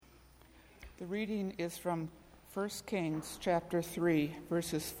The reading is from 1 Kings chapter 3,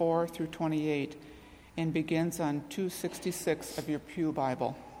 verses 4 through 28, and begins on 266 of your Pew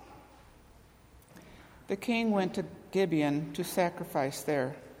Bible. The king went to Gibeon to sacrifice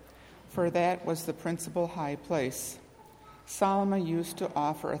there, for that was the principal high place. Solomon used to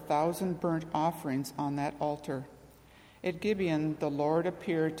offer 1,000 burnt offerings on that altar. At Gibeon, the Lord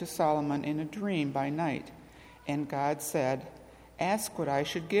appeared to Solomon in a dream by night, and God said, "Ask what I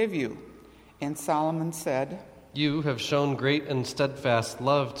should give you." And Solomon said, "You have shown great and steadfast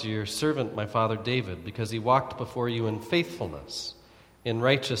love to your servant, my father David, because he walked before you in faithfulness, in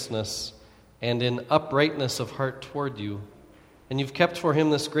righteousness, and in uprightness of heart toward you. And you've kept for him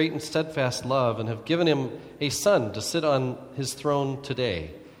this great and steadfast love, and have given him a son to sit on his throne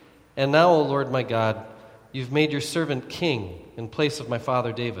today. And now, O Lord my God, you've made your servant king in place of my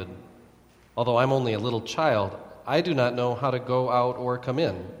father David. Although I'm only a little child, I do not know how to go out or come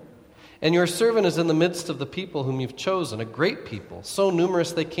in. And your servant is in the midst of the people whom you've chosen, a great people, so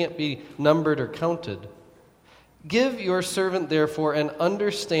numerous they can't be numbered or counted. Give your servant, therefore, an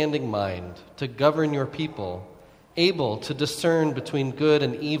understanding mind to govern your people, able to discern between good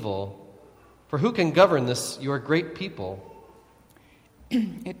and evil. For who can govern this, your great people?"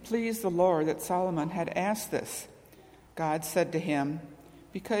 It pleased the Lord that Solomon had asked this. God said to him,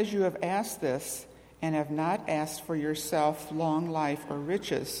 "Because you have asked this, and have not asked for yourself long life or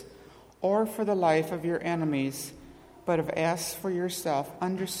riches, or for the life of your enemies, but have asked for yourself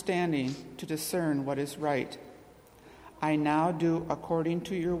understanding to discern what is right, I now do according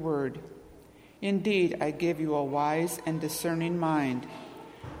to your word. Indeed, I give you a wise and discerning mind.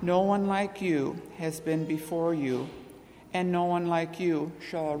 No one like you has been before you, and no one like you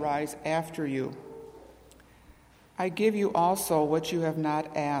shall arise after you. I give you also what you have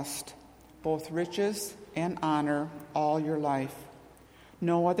not asked, both riches and honor all your life.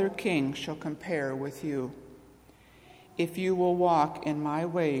 No other king shall compare with you. If you will walk in my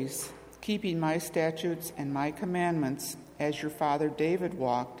ways, keeping my statutes and my commandments, as your father David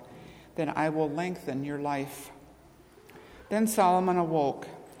walked, then I will lengthen your life." Then Solomon awoke.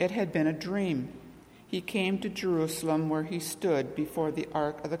 It had been a dream. He came to Jerusalem, where he stood before the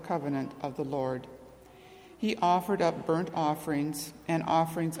ark of the covenant of the Lord. He offered up burnt offerings and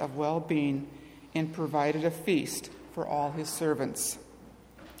offerings of well-being, and provided a feast for all his servants.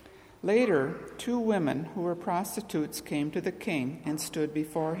 Later, 2 women who were prostitutes came to the king and stood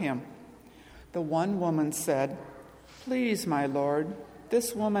before him. The one woman said, "Please, my lord,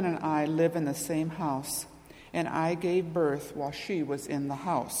 this woman and I live in the same house, and I gave birth while she was in the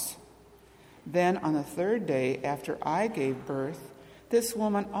house. Then on the 3rd day after I gave birth, this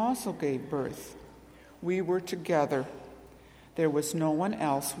woman also gave birth. We were together. There was no one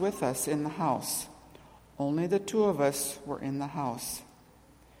else with us in the house. Only the 2 of us were in the house.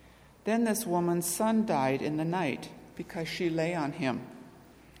 Then this woman's son died in the night because she lay on him.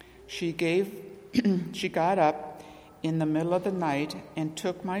 She got up in the middle of the night and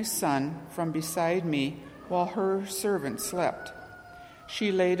took my son from beside me while her servant slept.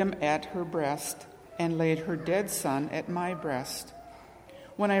 She laid him at her breast and laid her dead son at my breast.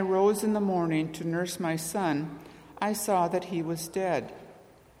 When I rose in the morning to nurse my son, I saw that he was dead.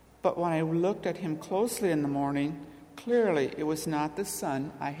 But when I looked at him closely in the morning, clearly it was not the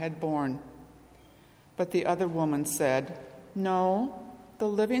son I had born." But the other woman said, "No, the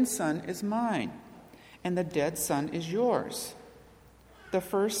living son is mine, and the dead son is yours." The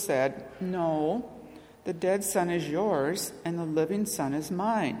first said, "No, the dead son is yours, and the living son is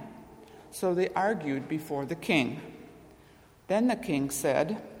mine." So they argued before the king. Then the king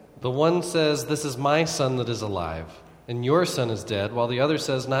said, "The one says, 'This is my son that is alive,' and your son is dead, while the other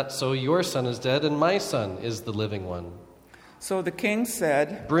says, 'Not so, your son is dead, and my son is the living one.'" So the king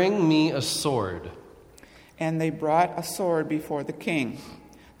said, "Bring me a sword." And they brought a sword before the king.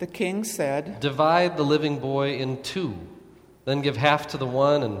 The king said, "Divide the living boy in 2, then give half to the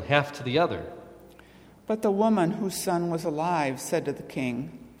one and half to the other." But the woman whose son was alive said to the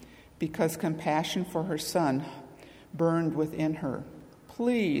king, because compassion for her son burned within her,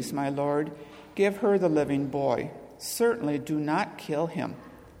 "Please, my lord, give her the living boy. Certainly do not kill him."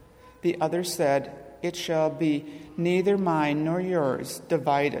 The other said, "It shall be neither mine nor yours.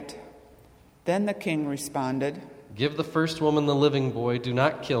 Divide it." Then the king responded, "Give the first woman the living boy. Do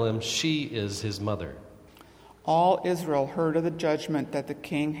not kill him. She is his mother." All Israel heard of the judgment that the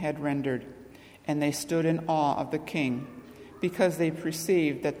king had rendered, and they stood in awe of the king, because they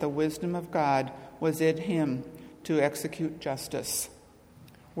perceived that the wisdom of God was in him to execute justice.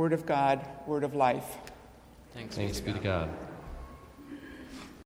 Word of God, word of life. Thanks be to God.